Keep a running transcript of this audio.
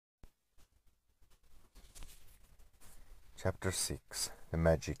Chapter 6. The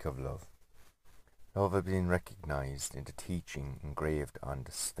Magic of Love. Love has been recognized in the teaching engraved on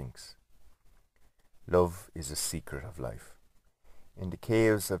the Sphinx. Love is the secret of life. In the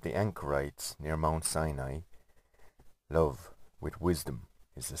caves of the anchorites near Mount Sinai, love with wisdom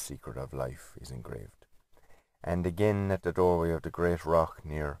is the secret of life is engraved. And again at the doorway of the great rock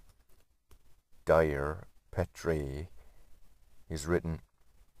near Dire Petrae is written,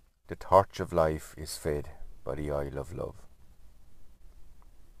 "The torch of life is fed by the oil of love."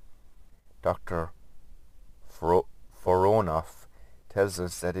 Dr. Voronoff tells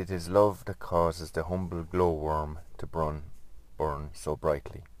us that it is love that causes the humble glowworm to burn so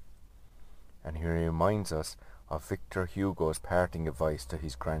brightly. And he reminds us of Victor Hugo's parting advice to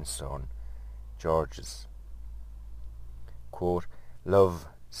his grandson, Georges. Quote, "Love,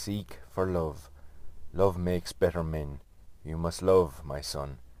 seek for love. Love makes better men. You must love, my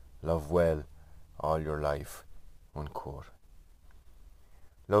son. Love well all your life." Unquote.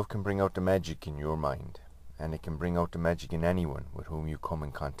 Love can bring out the magic in your mind, and it can bring out the magic in anyone with whom you come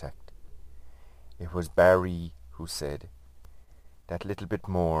in contact. It was Barry who said, "That little bit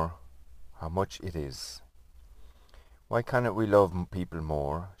more, how much it is." Why cannot we love people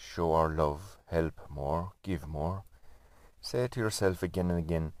more, show our love, help more, give more? Say to yourself again and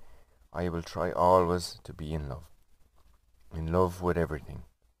again, "I will try always to be in love with everything."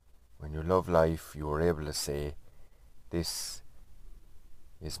 When you love life, you are able to say, "This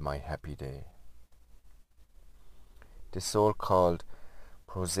is my happy day." The so-called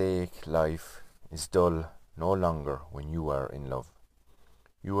prosaic life is dull no longer when you are in love.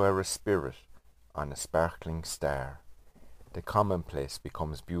 You are a spirit on a sparkling star. The commonplace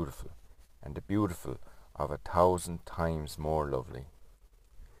becomes beautiful, and the beautiful of 1,000 times more lovely.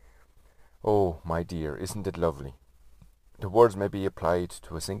 Oh, my dear, isn't it lovely? The words may be applied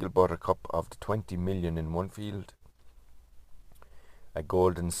to a single buttercup of the 20 million in one field. A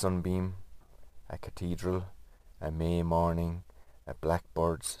golden sunbeam, a cathedral, a May morning, a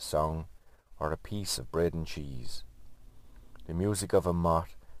blackbird's song, or a piece of bread and cheese. The music of a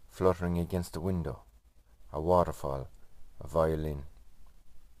moth fluttering against the window, a waterfall, a violin.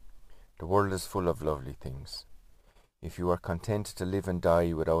 The world is full of lovely things. If you are content to live and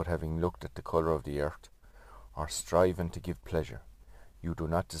die without having looked at the colour of the earth, or striving to give pleasure, you do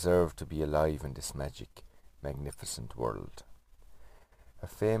not deserve to be alive in this magic, magnificent world. A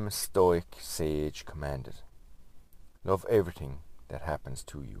famous Stoic sage commanded, "Love everything that happens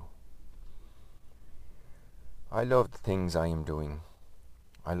to you." I love the things I am doing.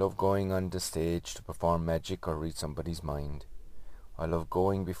 I love going on the stage to perform magic or read somebody's mind. I love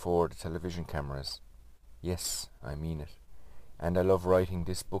going before the television cameras. Yes, I mean it. And I love writing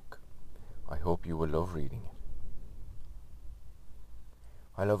this book. I hope you will love reading it.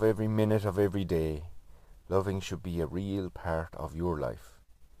 I love every minute of every day. Loving should be a real part of your life.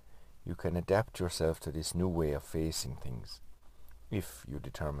 You can adapt yourself to this new way of facing things, if you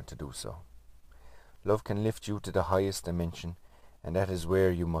determine to do so. Love can lift you to the highest dimension, and that is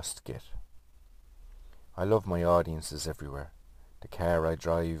where you must get. I love my audiences everywhere. The car I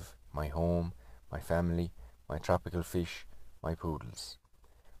drive, my home, my family, my tropical fish, my poodles.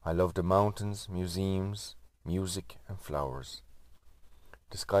 I love the mountains, museums, music and flowers.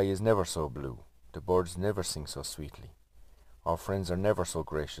 The sky is never so blue. The birds never sing so sweetly. Our friends are never so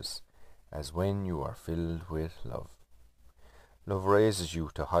gracious as when you are filled with love. Love raises you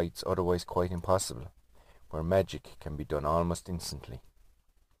to heights otherwise quite impossible, where magic can be done almost instantly.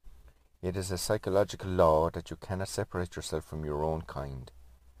 It is a psychological law that you cannot separate yourself from your own kind.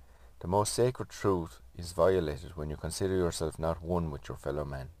 The most sacred truth is violated when you consider yourself not one with your fellow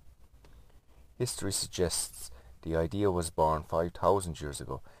man. History suggests the idea was born 5,000 years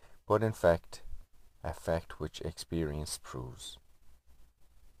ago, but in fact, a fact which experience proves.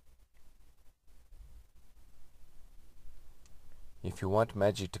 If you want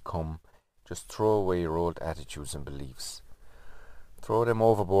magic to come, just throw away your old attitudes and beliefs. Throw them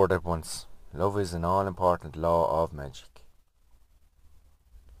overboard at once. Love is an all-important law of magic.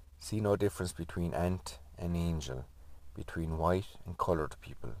 See no difference between ant and angel, between white and coloured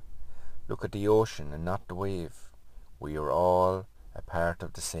people. Look at the ocean and not the wave. We are all a part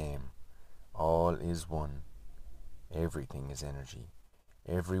of the same. All is one. Everything is energy.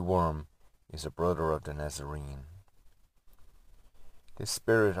 Every worm is a brother of the Nazarene. This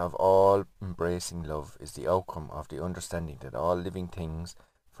spirit of all-embracing love is the outcome of the understanding that all living things,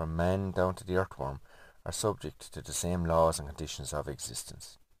 from man down to the earthworm, are subject to the same laws and conditions of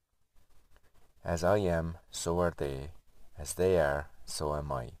existence. As I am, so are they. As they are, so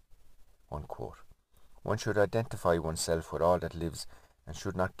am I. Unquote. One should identify oneself with all that lives and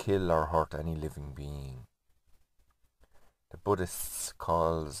should not kill or hurt any living being. The Buddhists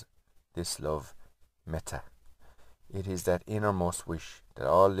calls this love metta. It is that innermost wish that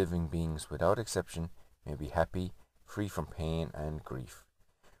all living beings without exception may be happy, free from pain and grief.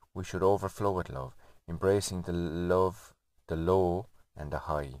 We should overflow with love, embracing the low and the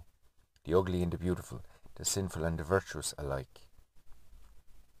high, the ugly and the beautiful, the sinful and the virtuous alike.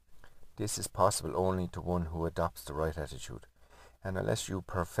 This is possible only to one who adopts the right attitude, and unless you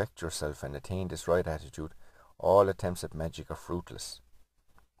perfect yourself and attain this right attitude, all attempts at magic are fruitless,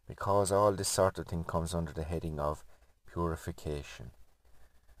 because all this sort of thing comes under the heading of purification,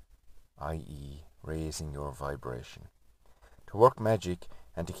 i.e. raising your vibration. To work magic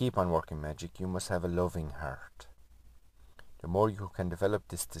and to keep on working magic, you must have a loving heart. The more you can develop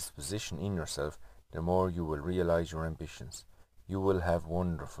this disposition in yourself, the more you will realize your ambitions. You will have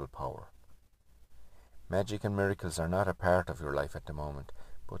wonderful power. Magic and miracles are not a part of your life at the moment,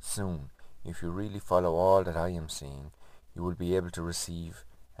 but soon, if you really follow all that I am saying, you will be able to receive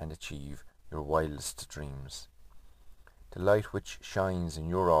and achieve your wildest dreams. The light which shines in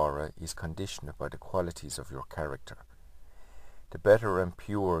your aura is conditioned by the qualities of your character. The better and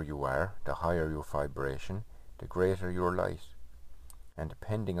purer you are, the higher your vibration, the greater your light. And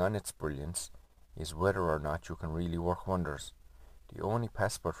depending on its brilliance, is whether or not you can really work wonders. The only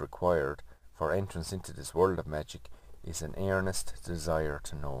passport required for entrance into this world of magic is an earnest desire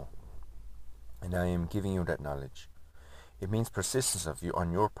to know. And I am giving you that knowledge. It means persistence of you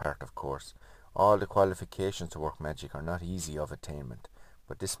on your part, of course. All the qualifications to work magic are not easy of attainment,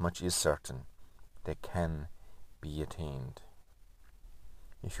 but this much is certain: they can be attained.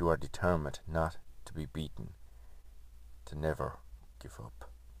 If you are determined not to be beaten, to never give up.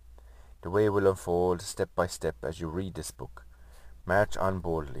 The way will unfold step by step as you read this book. March on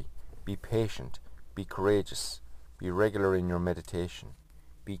boldly. Be patient. Be courageous. Be regular in your meditation.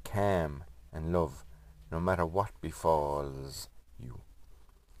 Be calm and love, no matter what befalls you.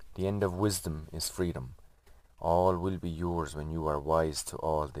 The end of wisdom is freedom. All will be yours when you are wise to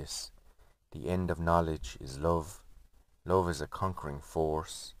all this. The end of knowledge is love. Love is a conquering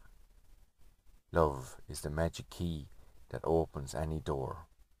force. Love is the magic key that opens any door.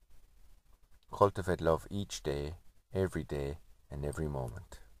 Cultivate love each day, and every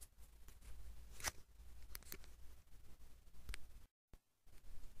moment.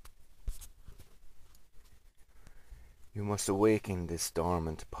 You must awaken this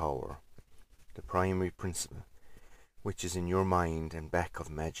dormant power, the primary principle, which is in your mind and back of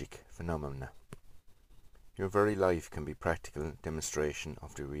magic phenomena. Your very life can be practical demonstration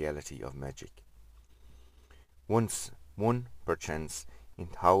of the reality of magic. One perchance in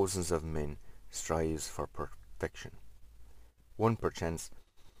thousands of men strives for perfection. One perchance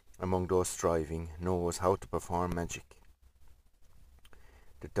among those striving knows how to perform magic.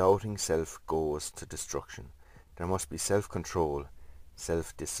 The doubting self goes to destruction. There must be self-control,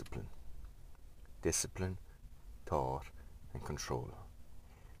 self-discipline. Discipline, thought, and control.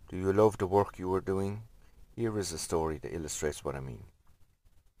 Do you love the work you are doing? Here is a story that illustrates what I mean.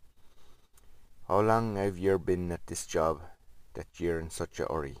 How long have you been at this job that you're in such a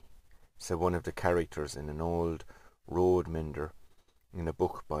hurry? Said one of the characters in an old road mender in a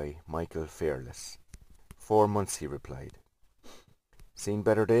book by Michael Fairless. 4 months, he replied. Seen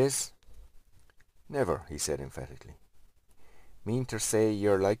better days? Never, he said emphatically. Mean to say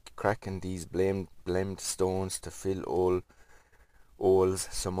you're like cracking these blamed stones to fill all holes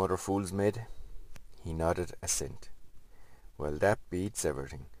some other fool's made? He nodded assent. Well, that beats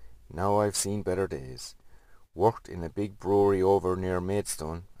everything. Now I've seen better days. Worked in a big brewery over near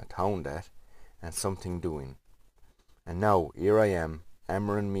Maidstone, a town that, and something doing. And now, here I am,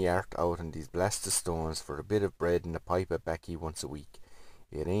 hammering me heart out on these blasted stones for a bit of bread and a pipe of baccy once a week.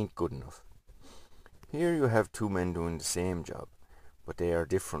 It ain't good enough. Here you have 2 men doing the same job, but they are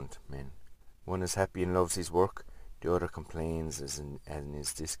different men. One is happy and loves his work, the other complains and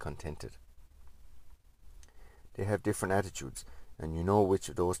is discontented. They have different attitudes, and you know which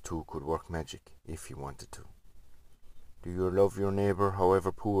of those 2 could work magic, if he wanted to. Do you love your neighbour,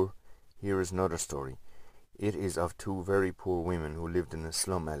 however poor? Here is another story. It is of 2 very poor women who lived in a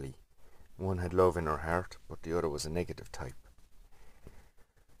slum alley. One had love in her heart, but the other was a negative type.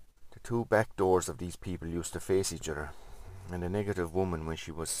 The 2 back doors of these people used to face each other, and the negative woman, when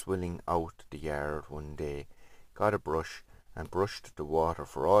she was swilling out the yard one day, got a brush and brushed the water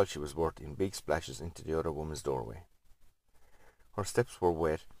for all she was worth in big splashes into the other woman's doorway. Her steps were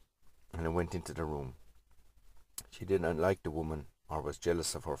wet, and it went into the room. She did not like the woman, or was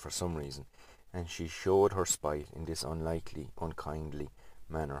jealous of her for some reason, and she showed her spite in this unkindly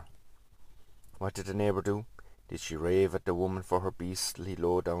manner. What did the neighbour do? Did she rave at the woman for her beastly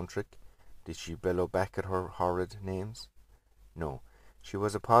low-down trick? Did she bellow back at her horrid names? No, she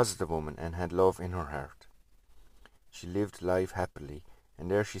was a positive woman and had love in her heart. She lived life happily, and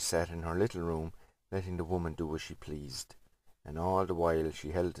there she sat in her little room, letting the woman do as she pleased. And all the while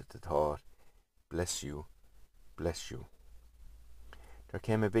she held the thought, bless you, bless you. There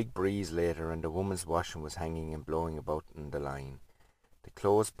came a big breeze later, and the woman's washing was hanging and blowing about in the line. The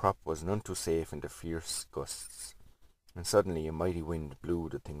clothes prop was none too safe in the fierce gusts, and suddenly a mighty wind blew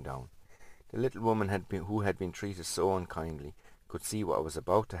the thing down. The little woman who had been treated so unkindly could see what was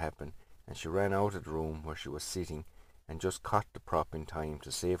about to happen, and she ran out of the room where she was sitting and just caught the prop in time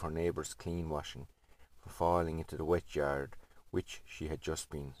to save her neighbour's clean washing from falling into the wet yard which she had just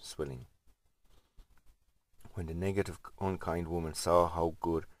been swilling. When the negative, unkind woman saw how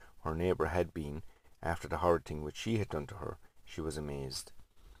good her neighbour had been after the horrid thing which she had done to her, she was amazed.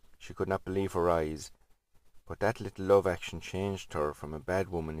 She could not believe her eyes, but that little love action changed her from a bad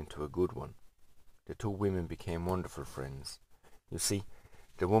woman into a good one. The two women became wonderful friends. You see,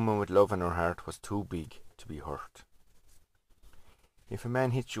 the woman with love in her heart was too big to be hurt. If a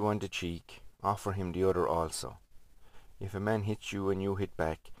man hits you on the cheek, offer him the other also. If a man hits you and you hit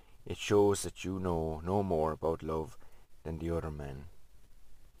back, it shows that you know no more about love than the other man.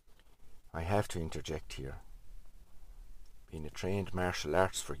 I have to interject here. Being a trained martial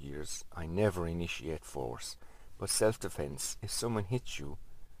arts for years, I never initiate force, but self-defense. If someone hits you,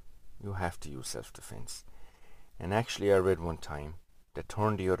 you have to use self-defense. And actually I read one time that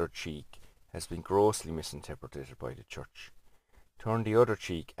turn the other cheek has been grossly misinterpreted by the church. Turn the other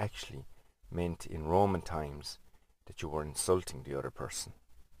cheek actually meant in Roman times that you were insulting the other person.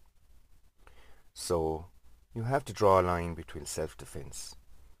 So you have to draw a line between self-defense.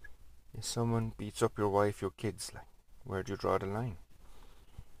 If someone beats up your wife, your kids, where do you draw the line?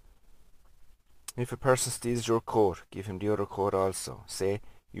 If a person steals your coat, give him the other coat also. Say,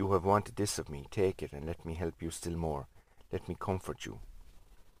 you have wanted this of me, take it and let me help you still more. Let me comfort you.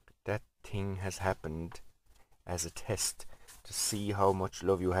 That thing has happened as a test to see how much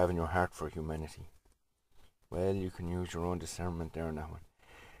love you have in your heart for humanity. Well, you can use your own discernment there now.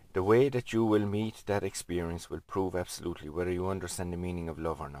 The way that you will meet that experience will prove absolutely whether you understand the meaning of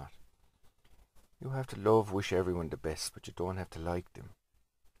love or not. You have to wish everyone the best, but you don't have to like them.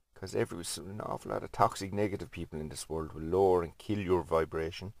 Because an awful lot of toxic, negative people in this world will lower and kill your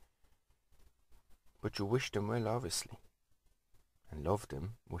vibration. But you wish them well, obviously. And love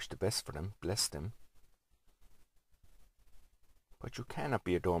them, wish the best for them, bless them. But you cannot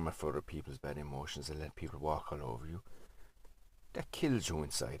be a doormat for other people's bad emotions and let people walk all over you. That kills you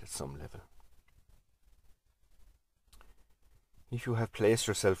inside at some level. If you have placed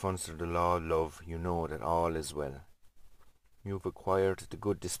yourself under the law of love, you know that all is well. You have acquired the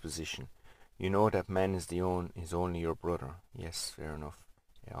good disposition. You know that man is only your brother. Yes, fair enough.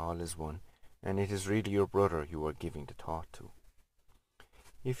 All is one. And it is really your brother you are giving the thought to.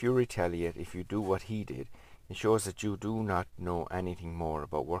 If you retaliate, if you do what he did, it shows that you do not know anything more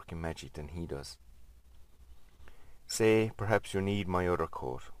about working magic than he does. Say, perhaps you need my other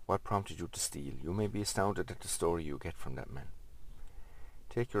coat. What prompted you to steal? You may be astounded at the story you get from that man.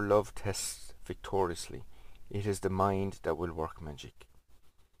 Take your love tests victoriously. It is the mind that will work magic.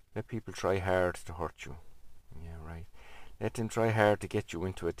 Let people try hard to hurt you. Yeah, right. Let them try hard to get you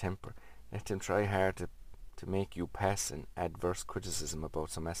into a temper. Let them try hard to make you pass an adverse criticism about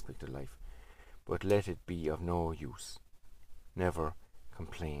some aspect of life. But let it be of no use. Never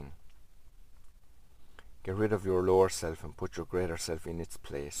complain. Get rid of your lower self and put your greater self in its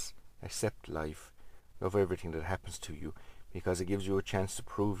place. Accept life. Love everything that happens to you, because it gives you a chance to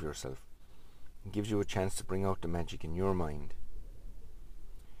prove yourself. It gives you a chance to bring out the magic in your mind.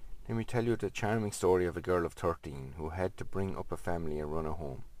 Let me tell you the charming story of a girl of 13 who had to bring up a family and run a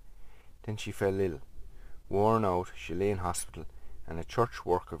home. Then she fell ill. Worn out, she lay in hospital, and a church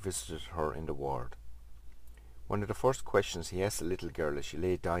worker visited her in the ward. One of the first questions he asked the little girl as she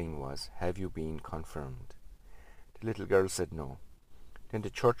lay dying was, "Have you been confirmed?" The little girl said no. Then the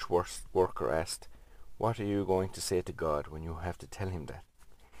church worker asked, "What are you going to say to God when you have to tell him that?"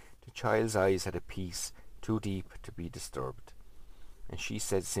 The child's eyes had a peace too deep to be disturbed, and she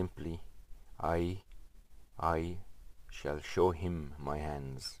said simply, I shall show him my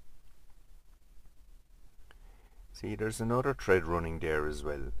hands." See, there's another thread running there as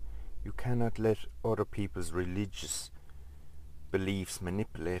well. You cannot let other people's religious beliefs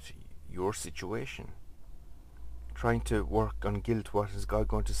manipulate your situation. Trying to work on guilt, what is God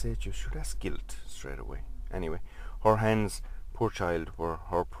going to say to you? Sure, that's guilt straight away. Anyway, her hands, poor child, were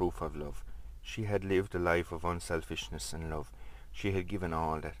her proof of love. She had lived a life of unselfishness and love. She had given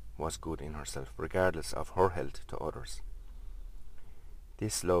all that was good in herself, regardless of her health, to others.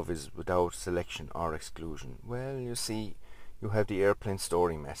 This love is without selection or exclusion. Well, you see, You have the airplane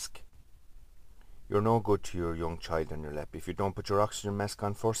story mask. You're no good to your young child on your lap. If you don't put your oxygen mask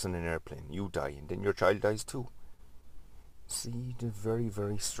on first in an airplane, you die, and then your child dies too. See, the very,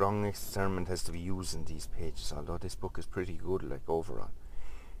 very strong discernment has to be used in these pages, although this book is pretty good, like, overall.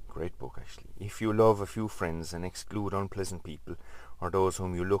 Great book, actually. If you love a few friends and exclude unpleasant people, or those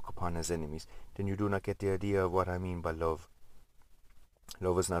whom you look upon as enemies, then you do not get the idea of what I mean by love.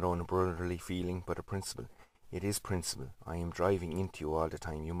 Love is not only a brotherly feeling, but a principle. It is principle. I am driving into you all the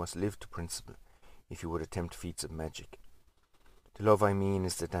time. You must live to principle, if you would attempt feats of magic. The love I mean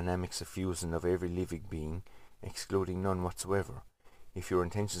is the dynamic suffusion of every living being, excluding none whatsoever. If your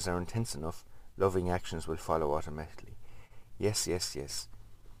intentions are intense enough, loving actions will follow automatically. Yes, yes, yes.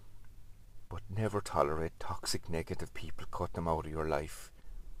 But never tolerate toxic, negative people. Cut them out of your life.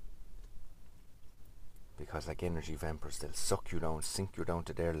 Because like energy vampires, they'll suck you down, sink you down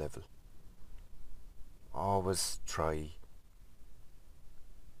to their level. Always try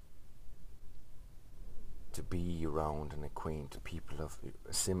to be around and acquaint people of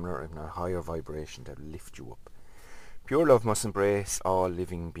a similar, if not higher vibration that will lift you up. Pure love must embrace all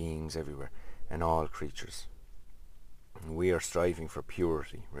living beings everywhere and all creatures. We are striving for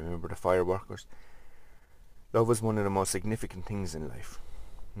purity. Remember the fireworkers? Love is one of the most significant things in life.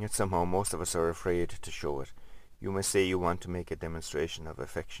 Yet somehow most of us are afraid to show it. You may say you want to make a demonstration of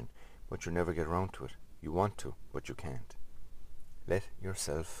affection, but you never get around to it. You want to, but you can't. Let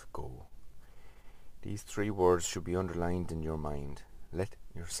yourself go. These 3 words should be underlined in your mind. Let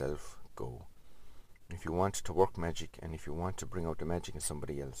yourself go. If you want to work magic, and if you want to bring out the magic in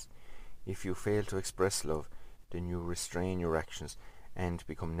somebody else, if you fail to express love, then you restrain your actions and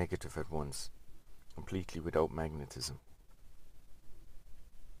become negative at once, completely without magnetism.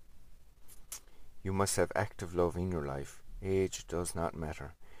 You must have active love in your life. Age does not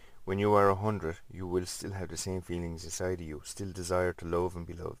matter. When you are 100, you will still have the same feelings inside of you, still desire to love and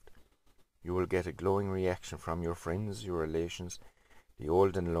be loved. You will get a glowing reaction from your friends, your relations, the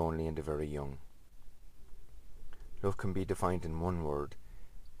old and lonely and the very young. Love can be defined in one word: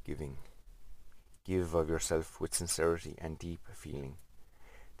 giving. Give of yourself with sincerity and deep feeling.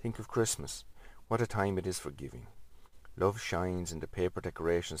 Think of Christmas. What a time it is for giving. Love shines in the paper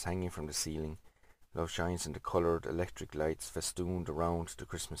decorations hanging from the ceiling. Love shines in the coloured electric lights festooned around the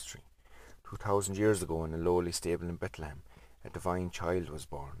Christmas tree. 2,000 years ago, in a lowly stable in Bethlehem, a divine child was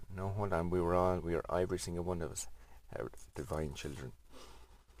born. No, hold on, we are every single one of us are divine children,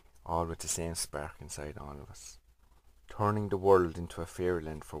 all with the same spark inside all of us, turning the world into a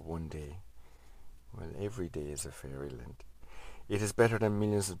fairyland for one day. Well, every day is a fairyland. It is better than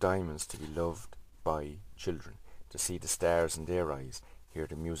millions of diamonds to be loved by children, to see the stars in their eyes, hear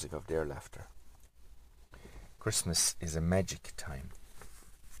the music of their laughter. Christmas is a magic time.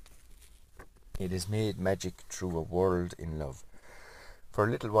 It is made magic through a world in love. For a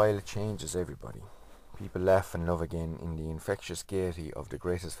little while it changes everybody. People laugh and love again in the infectious gaiety of the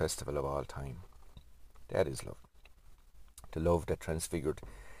greatest festival of all time. That is love. The love that transfigured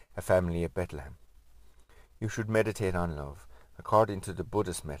a family at Bethlehem. You should meditate on love. According to the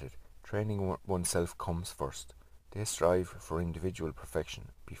Buddhist method, training oneself comes first. They strive for individual perfection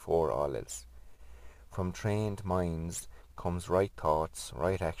before all else. From trained minds comes right thoughts,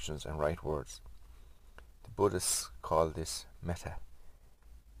 right actions, and right words. The Buddhists call this metta,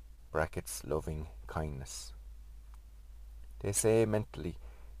 brackets loving kindness. They say mentally,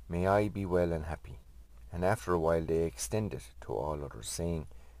 may I be well and happy, and after a while they extend it to all others, saying,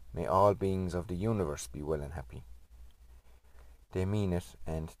 may all beings of the universe be well and happy. They mean it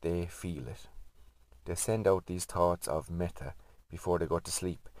and they feel it. They send out these thoughts of metta before they go to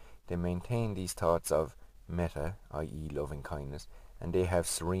sleep. They maintain these thoughts of metta, i.e. loving kindness, and they have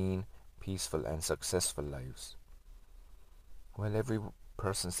serene, peaceful and successful lives. Well, every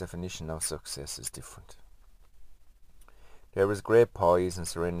person's definition of success is different. There is great poise and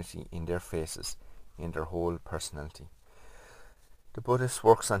serenity in their faces, in their whole personality. The Buddhist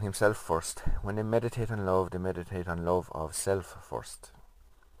works on himself first. When they meditate on love, they meditate on love of self first.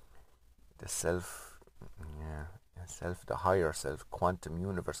 The self, the higher self, quantum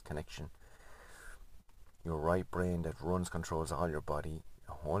universe connection. Your right brain that runs, controls all your body.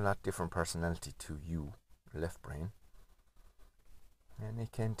 A whole lot different personality to you, left brain. And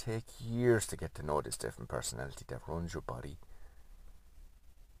it can take years to get to know this different personality that runs your body.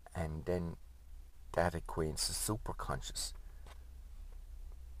 And then that acquaints the superconscious.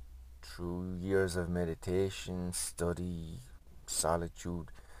 Through years of meditation, study,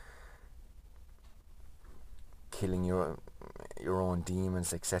 solitude, killing your own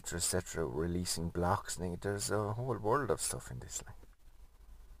demons, etc., etc., releasing blocks. There's a whole world of stuff in this.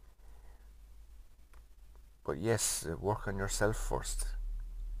 But yes, work on yourself first.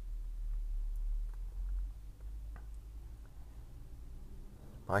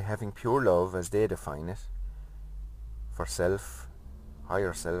 By having pure love, as they define it, for self,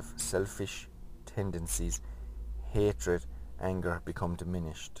 higher self, selfish tendencies, hatred, anger become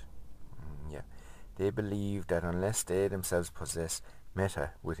diminished. Yeah. They believe that unless they themselves possess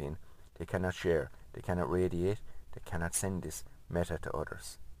metta within, they cannot share, they cannot radiate, they cannot send this metta to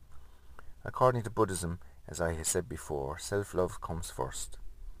others. According to Buddhism, as I have said before, self-love comes first.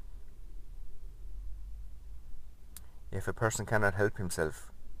 If a person cannot help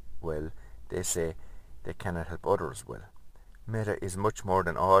himself well, they say they cannot help others well. Metta is much more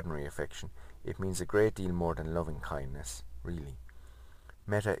than ordinary affection. It means a great deal more than loving kindness, really.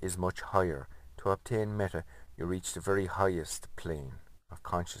 Metta is much higher. To obtain metta, you reach the very highest plane of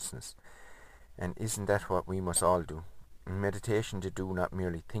consciousness. And isn't that what we must all do? In meditation, they do not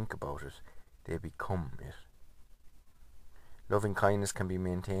merely think about it, they become it. Loving kindness can be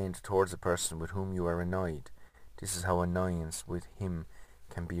maintained towards a person with whom you are annoyed. This is how annoyance with him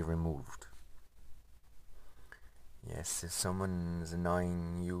can be removed. Yes, if someone is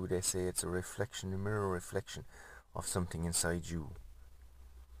annoying you, they say it's a reflection, a mirror reflection of something inside you.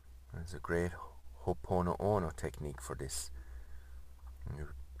 There's a great Ho'oponopono technique for this. You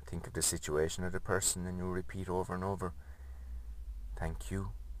think of the situation of the person and you repeat over and over, thank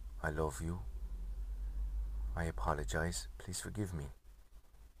you, I love you, I apologize, please forgive me.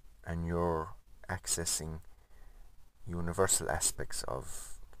 And you're accessing universal aspects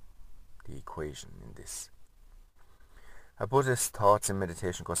of the equation in this. A Buddhist's thoughts in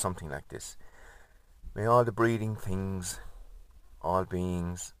meditation go something like this. May all the breathing things, all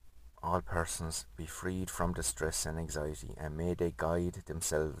beings, all persons be freed from distress and anxiety, and may they guide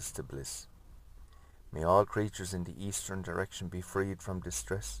themselves to bliss. May all creatures in the eastern direction be freed from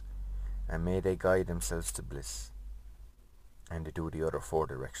distress, and may they guide themselves to bliss. And they do the other 4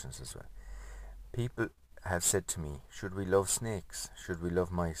 directions as well. People have said to me, should we love snakes? Should we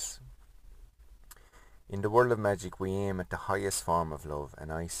love mice? In the world of magic, we aim at the highest form of love,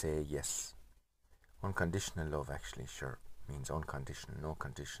 and I say yes. Unconditional love, actually, sure, means unconditional, no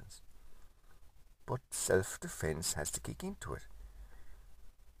conditions. But self-defense has to kick into it.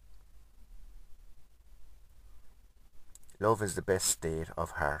 Love is the best state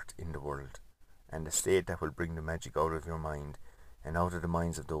of heart in the world, and the state that will bring the magic out of your mind and out of the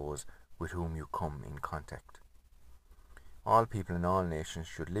minds of those with whom you come in contact. All people in all nations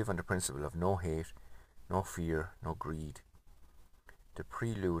should live on the principle of no hate, no fear, no greed. The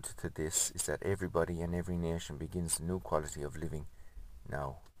prelude to this is that everybody and every nation begins the new quality of living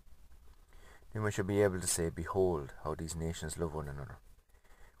now. Then we shall be able to say, behold how these nations love one another.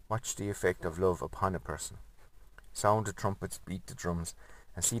 Watch the effect of love upon a person. Sound the trumpets, beat the drums,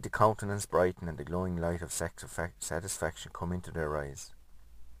 and see the countenance brighten and the glowing light of satisfaction come into their eyes.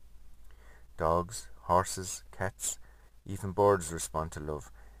 Dogs, horses, cats, even birds respond to love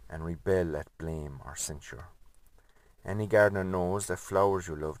and rebel at blame or censure. Any gardener knows that flowers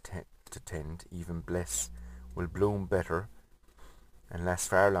you love to tend, even bless, will bloom better and last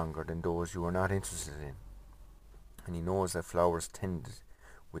far longer than those you are not interested in. And he knows that flowers tended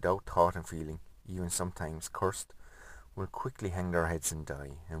without thought and feeling, even sometimes cursed, will quickly hang their heads and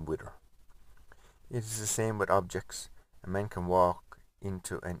die and wither. It is the same with objects. A man can walk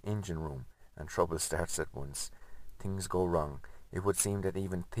into an engine room and trouble starts at once. Things go wrong. It would seem that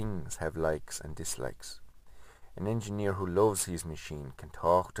even things have likes and dislikes. An engineer who loves his machine can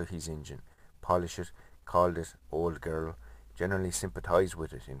talk to his engine, polish it, call it old girl, generally sympathize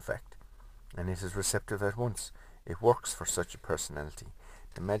with it, in fact, and it is receptive at once. It works for such a personality.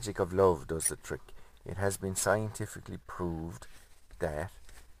 The magic of love does the trick. It has been scientifically proved that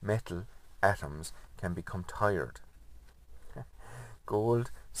metal atoms can become tired.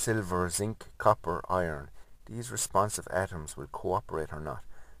 Gold, silver, zinc, copper, iron, these responsive atoms will cooperate or not,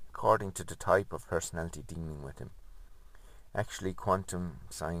 according to the type of personality dealing with them. Actually, quantum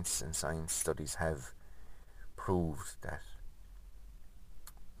science and science studies have proved that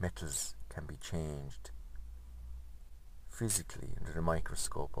metals can be changed physically under the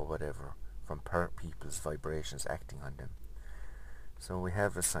microscope or whatever from people's vibrations acting on them. So we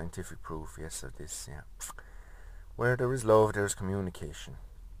have a scientific proof, yes, of this, yeah. Where there is love, there is communication.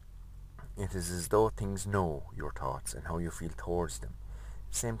 It is as though things know your thoughts and how you feel towards them.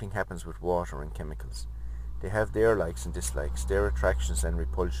 The same thing happens with water and chemicals. They have their likes and dislikes, their attractions and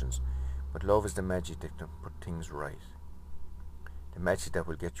repulsions, but love is the magic that can put things right. The magic that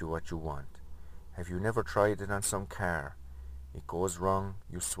will get you what you want. Have you never tried it on some car? It goes wrong,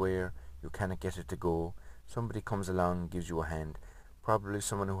 you swear, you cannot get it to go. Somebody comes along and gives you a hand, probably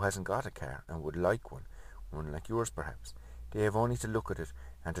someone who hasn't got a car and would like one. unlike yours perhaps. They have only to look at it,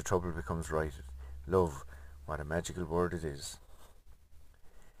 and the trouble becomes righted. Love, what a magical word it is.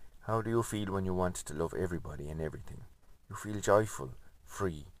 How do you feel when you want to love everybody and everything? You feel joyful,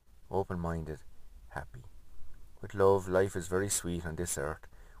 free, open-minded, happy. With love, life is very sweet on this earth,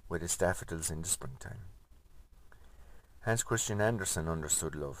 with its daffodils in the springtime. Hans Christian Andersen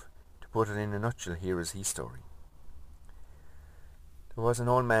understood love. To put it in a nutshell, here is his story. There was an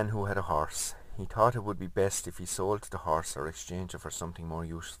old man who had a horse. He thought it would be best if he sold the horse or exchanged it for something more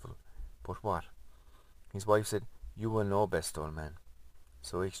useful. But what? His wife said, "You will know best, old man."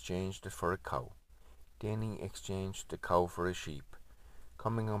 So he exchanged it for a cow. Then he exchanged the cow for a sheep.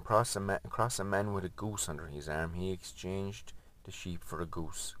 Coming across a man with a goose under his arm, he exchanged the sheep for a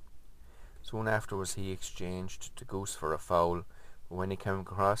goose. Soon afterwards he exchanged the goose for a fowl, but when he came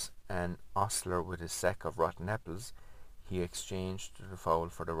across an ostler with a sack of rotten apples, he exchanged the fowl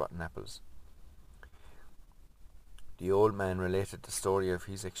for the rotten apples. The old man related the story of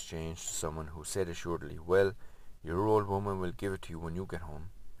his exchange to someone, who said assuredly, "Well, your old woman will give it to you when you get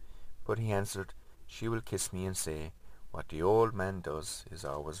home." But he answered, "She will kiss me and say, 'What the old man does is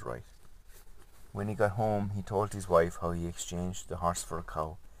always right.'" When he got home, he told his wife how he exchanged the horse for a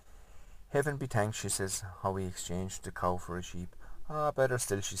cow. "Heaven be thanked," she says, "how he exchanged the cow for a sheep." "Ah, better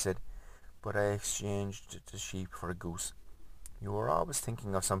still," she said, "but I exchanged the sheep for a goose." "You are always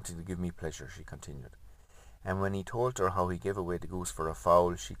thinking of something to give me pleasure," she continued. And when he told her how he gave away the goose for a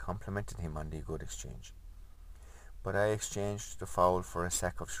fowl, she complimented him on the good exchange. "But I exchanged the fowl for a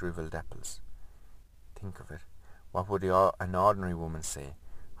sack of shriveled apples." Think of it. What would an ordinary woman say?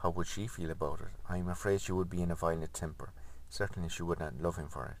 How would she feel about it? I am afraid she would be in a violent temper. Certainly she would not love him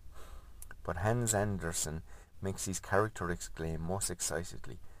for it. But Hans Andersen makes his character exclaim most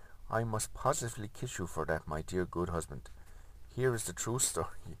excitedly, "I must positively kiss you for that, my dear good husband." Here is the true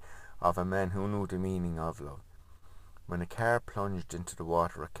story of a man who knew the meaning of love. When a car plunged into the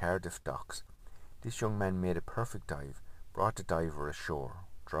water at Cardiff docks, this young man made a perfect dive, brought the driver ashore,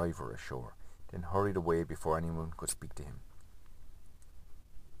 then hurried away before anyone could speak to him.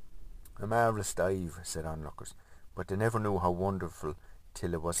 "A marvellous dive," said onlookers, but they never knew how wonderful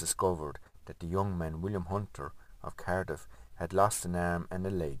till it was discovered that the young man, William Hunter of Cardiff, had lost an arm and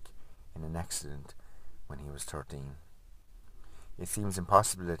a leg in an accident when he was 13. It seems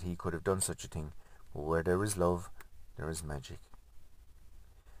impossible that he could have done such a thing, but where there is love, there is magic.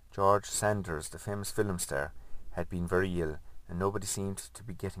 George Sanders, the famous film star, had been very ill, and nobody seemed to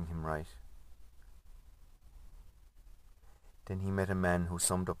be getting him right. Then he met a man who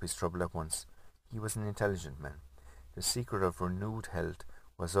summed up his trouble at once. He was an intelligent man. The secret of renewed health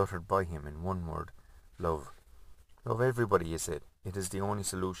was uttered by him in one word: love. "Love everybody," he said. "It is the only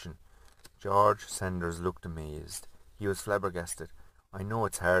solution." George Sanders looked amazed. He was flabbergasted. "I know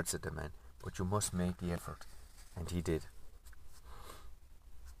it's hard," said the man, "but you must make the effort." And he did.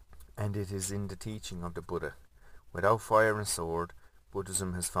 And it is in the teaching of the Buddha. Without fire and sword,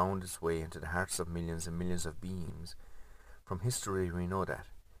 Buddhism has found its way into the hearts of millions and millions of beings. From history we know that,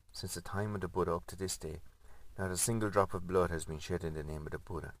 since the time of the Buddha up to this day, not a single drop of blood has been shed in the name of the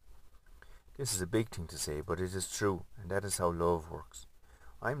Buddha. This is a big thing to say, but it is true, and that is how love works.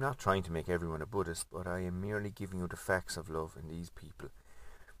 I am not trying to make everyone a Buddhist, but I am merely giving you the facts of love in these people,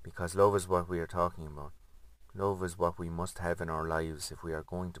 because love is what we are talking about. Love is what we must have in our lives if we are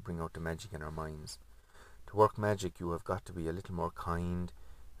going to bring out the magic in our minds. To work magic, you have got to be a little more kind,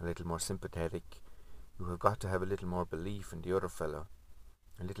 a little more sympathetic. You have got to have a little more belief in the other fellow,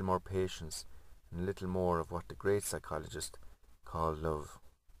 a little more patience, and a little more of what the great psychologist called love.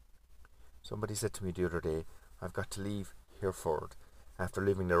 Somebody said to me the other day, "I've got to leave Hereford after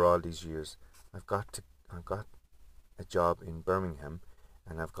living there all these years. I've got a job in Birmingham,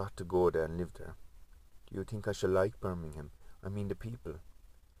 and I've got to go there and live there." "Do you think I shall like Birmingham? I mean the people."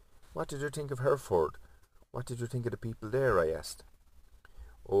 "What did you think of Hereford? What did you think of the people there?" I asked.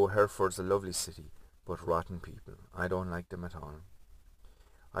 "Oh, Hereford's a lovely city, but rotten people. I don't like them at all."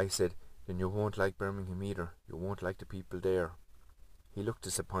 I said, "Then you won't like Birmingham either. You won't like the people there." He looked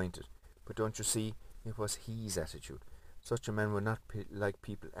disappointed, but don't you see, it was his attitude. Such a man would not like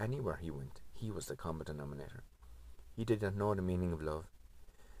people anywhere he went. He was the common denominator. He did not know the meaning of love.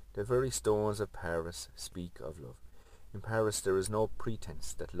 The very stones of Paris speak of love. In Paris there is no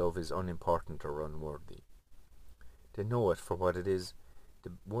pretense that love is unimportant or unworthy. They know it for what it is,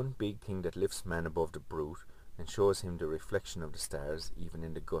 the one big thing that lifts man above the brute and shows him the reflection of the stars even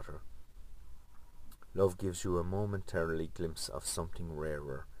in the gutter. Love gives you a momentary glimpse of something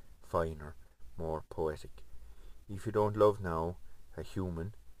rarer, finer, more poetic. If you don't love now, a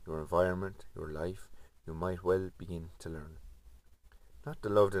human, your environment, your life, you might well begin to learn. Not the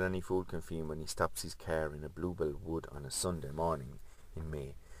love that any fool can feel when he stops his car in a bluebell wood on a Sunday morning in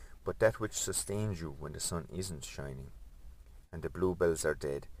May, but that which sustains you when the sun isn't shining, and the bluebells are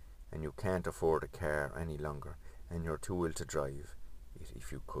dead, and you can't afford a car any longer, and you're too ill to drive it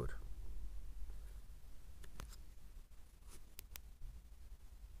if you could.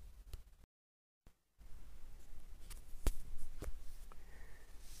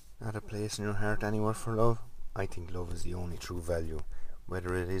 Not a place in your heart anywhere for love? I think love is the only true value,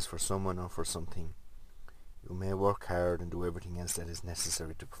 whether it is for someone or for something. You may work hard and do everything else that is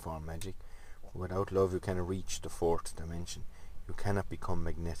necessary to perform magic, but without love you cannot reach the fourth dimension. You cannot become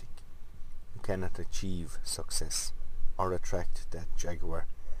magnetic. You cannot achieve success or attract that Jaguar,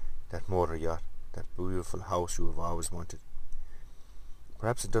 that motor yacht, that beautiful house you have always wanted.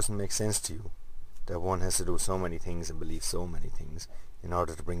 Perhaps it doesn't make sense to you that one has to do so many things and believe so many things in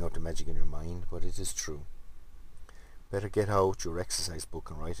order to bring out the magic in your mind, but it is true. Better get out your exercise book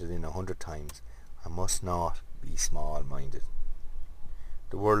and write it in 100 times. I must not be small-minded.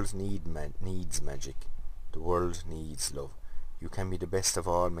 The world needs magic. The world needs love. You can be the best of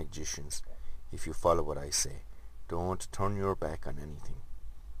all magicians if you follow what I say. Don't turn your back on anything.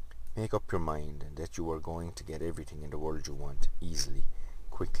 Make up your mind and that you are going to get everything in the world you want, easily,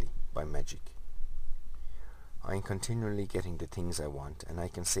 quickly, by magic. I am continually getting the things I want, and I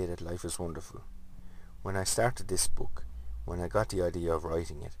can say that life is wonderful. When I started this book, when I got the idea of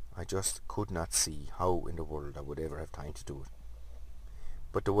writing it, I just could not see how in the world I would ever have time to do it.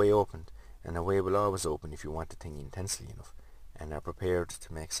 But the way opened, and a way will always open if you want the thing intensely enough, and are prepared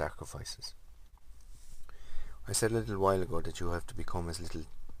to make sacrifices. I said a little while ago that you have to become as little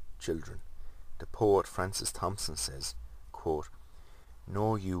children. The poet Francis Thompson says, quote,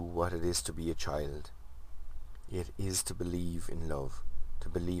 "Know you what it is to be a child? It is to believe in love, to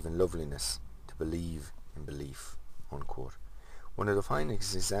believe in loveliness, to believe in belief," unquote. One of the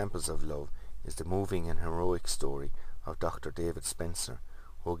finest examples of love is the moving and heroic story of Dr. David Spencer,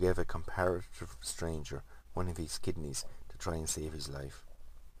 who gave a comparative stranger one of his kidneys to try and save his life.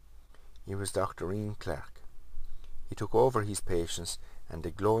 He was Dr. Ian Clark. He took over his patients, and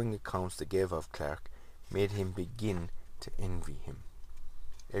the glowing accounts they gave of Clark made him begin to envy him.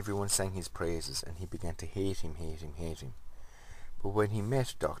 Everyone sang his praises, and he began to hate him. But when he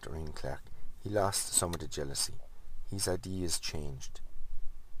met Dr. Ian Clark, he lost some of the jealousy. His ideas changed.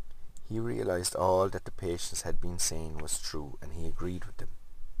 He realized all that the patients had been saying was true, and he agreed with them.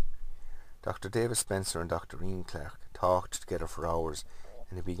 Dr. David Spencer and Dr. Ian Clark talked together for hours,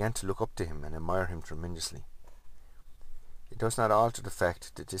 and he began to look up to him and admire him tremendously. It does not alter the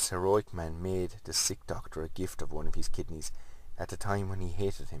fact that this heroic man made the sick doctor a gift of one of his kidneys at a time when he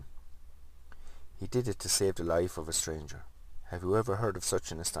hated him. He did it to save the life of a stranger. Have you ever heard of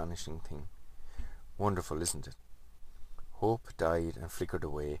such an astonishing thing? Wonderful, isn't it? Hope died and flickered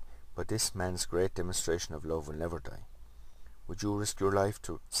away, but this man's great demonstration of love will never die. Would you risk your life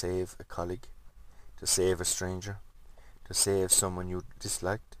to save a colleague, to save a stranger, to save someone you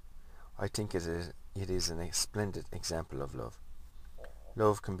disliked? I think it is a splendid example of love.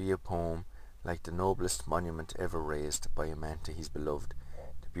 Love can be a poem like the noblest monument ever raised by a man to his beloved,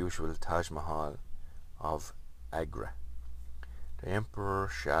 the beautiful Taj Mahal of Agra. The Emperor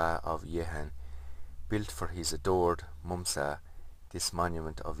Shah of Yehan built for his adored Mumsa this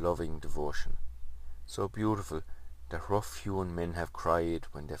monument of loving devotion, so beautiful that rough-hewn men have cried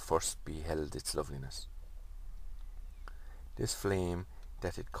when they first beheld its loveliness. This flame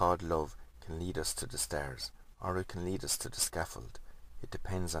that it called love can lead us to the stars, or it can lead us to the scaffold. It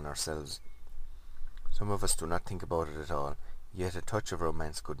depends on ourselves. Some of us do not think about it at all, yet a touch of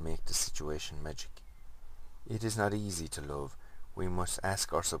romance could make the situation magic. It is not easy to love. We must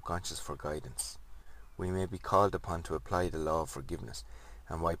ask our subconscious for guidance. We may be called upon to apply the law of forgiveness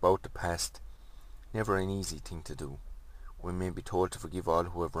and wipe out the past. Never an easy thing to do. We may be told to forgive all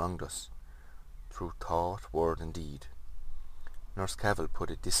who have wronged us, through thought, word and deed. Nurse Cavill put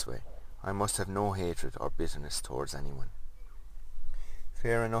it this way: I must have no hatred or bitterness towards anyone.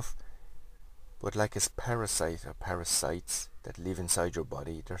 Fair enough, but like a parasite or parasites that live inside your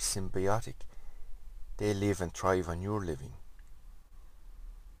body, they're symbiotic. They live and thrive on your living.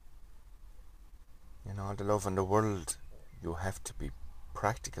 In all the love in the world, you have to be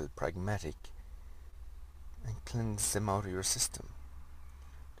practical, pragmatic, and cleanse them out of your system.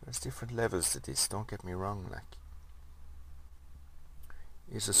 There's different levels to this, don't get me wrong, like.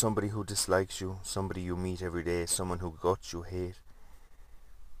 Is there somebody who dislikes you, somebody you meet every day, someone who guts you hate?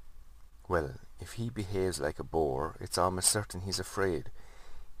 Well, if he behaves like a bore, it's almost certain he's afraid.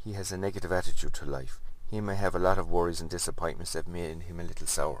 He has a negative attitude to life. He may have a lot of worries and disappointments that made him a little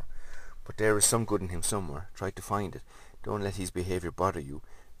sour. But there is some good in him somewhere. Try to find it. Don't let his behaviour bother you.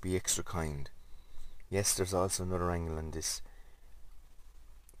 Be extra kind. Yes, there's also another angle on this.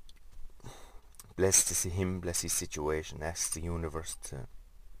 Bless to see him, bless his situation, ask the universe to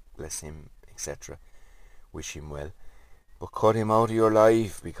bless him, etc. Wish him well. But cut him out of your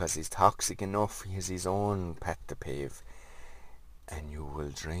life because he's toxic enough. He has his own path to pave. And you will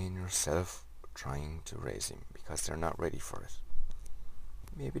drain yourself trying to raise him because they're not ready for it.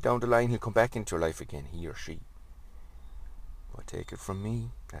 Maybe down the line he'll come back into your life again, he or she. But take it from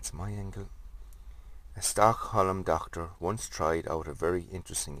me, that's my angle. A Stockholm doctor once tried out a very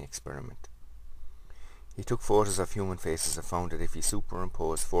interesting experiment. He took photos of human faces and found that if he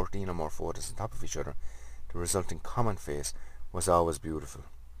superimposed 14 or more photos on top of each other, the resulting common face was always beautiful.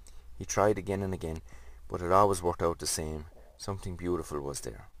 He tried again and again, but it always worked out the same. Something beautiful was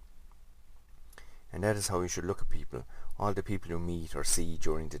there. And that is how you should look at people. All the people you meet or see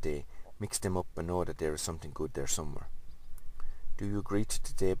during the day, mix them up and know that there is something good there somewhere. Do you greet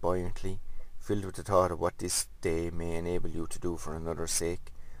today buoyantly, filled with the thought of what this day may enable you to do for another's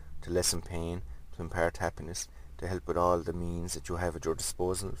sake, to lessen pain, to impart happiness, to help with all the means that you have at your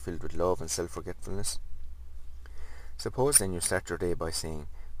disposal, filled with love and self-forgetfulness? Suppose then you start your day by saying,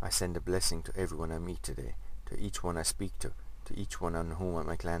 I send a blessing to everyone I meet today, to each one I speak to each one on whom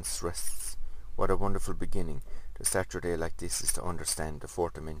my glance rests. What a wonderful beginning. To start your day like this is to understand the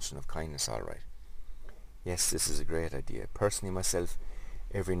fourth dimension of kindness, all right. Yes, this is a great idea. Personally, myself,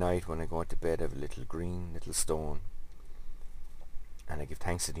 every night when I go to bed, I have a little stone, and I give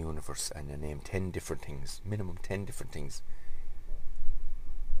thanks to the universe, and I name 10 different things, minimum 10 different things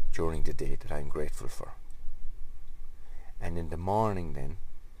during the day that I'm grateful for. And in the morning then,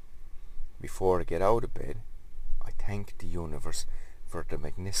 before I get out of bed, I thank the universe for the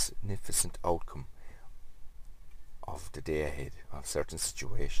magnificent outcome of the day ahead, of certain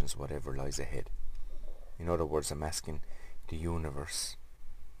situations, whatever lies ahead. In other words, I'm asking the universe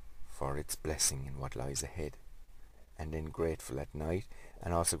for its blessing in what lies ahead. And then grateful at night,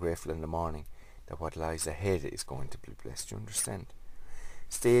 and also grateful in the morning that what lies ahead is going to be blessed. You understand?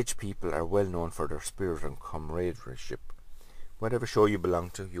 Stage people are well known for their spirit and camaraderie. Whatever show you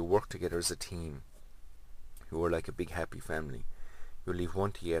belong to, you work together as a team. You are like a big happy family. You leave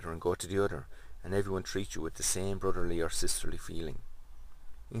one theatre and go to the other, and everyone treats you with the same brotherly or sisterly feeling.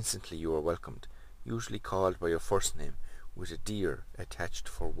 Instantly you are welcomed, usually called by your first name, with a dear attached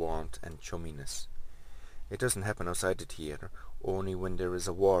for warmth and chumminess. It doesn't happen outside the theatre, only when there is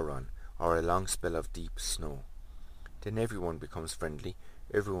a war on, or a long spell of deep snow. Then everyone becomes friendly,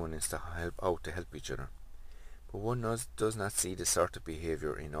 everyone is out to help each other. But one does not see this sort of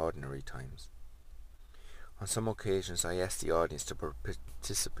behaviour in ordinary times. On some occasions I ask the audience to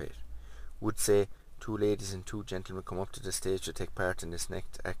participate. Would say, 2 ladies and 2 gentlemen come up to the stage to take part in this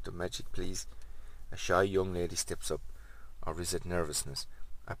next act of magic, please? A shy young lady steps up, or is it nervousness?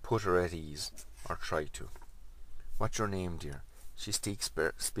 I put her at ease, or try to. What's your name, dear? She speaks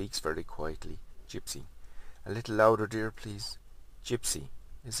very quietly. Gypsy. A little louder, dear, please. Gypsy.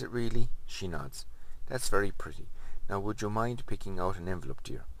 Is it really? She nods. That's very pretty. Now would you mind picking out an envelope,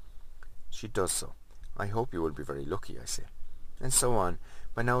 dear? She does so. I hope you will be very lucky, I say. And so on.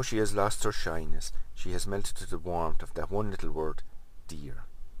 By now she has lost her shyness. She has melted to the warmth of that one little word, dear.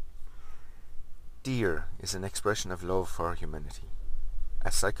 Dear is an expression of love for humanity.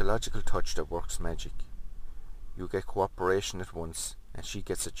 A psychological touch that works magic. You get cooperation at once, and she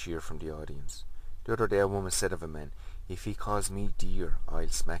gets a cheer from the audience. The other day a woman said of a man, if he calls me dear, I'll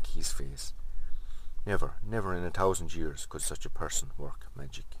smack his face. Never in 1,000 years could such a person work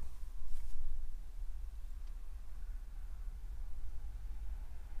magic.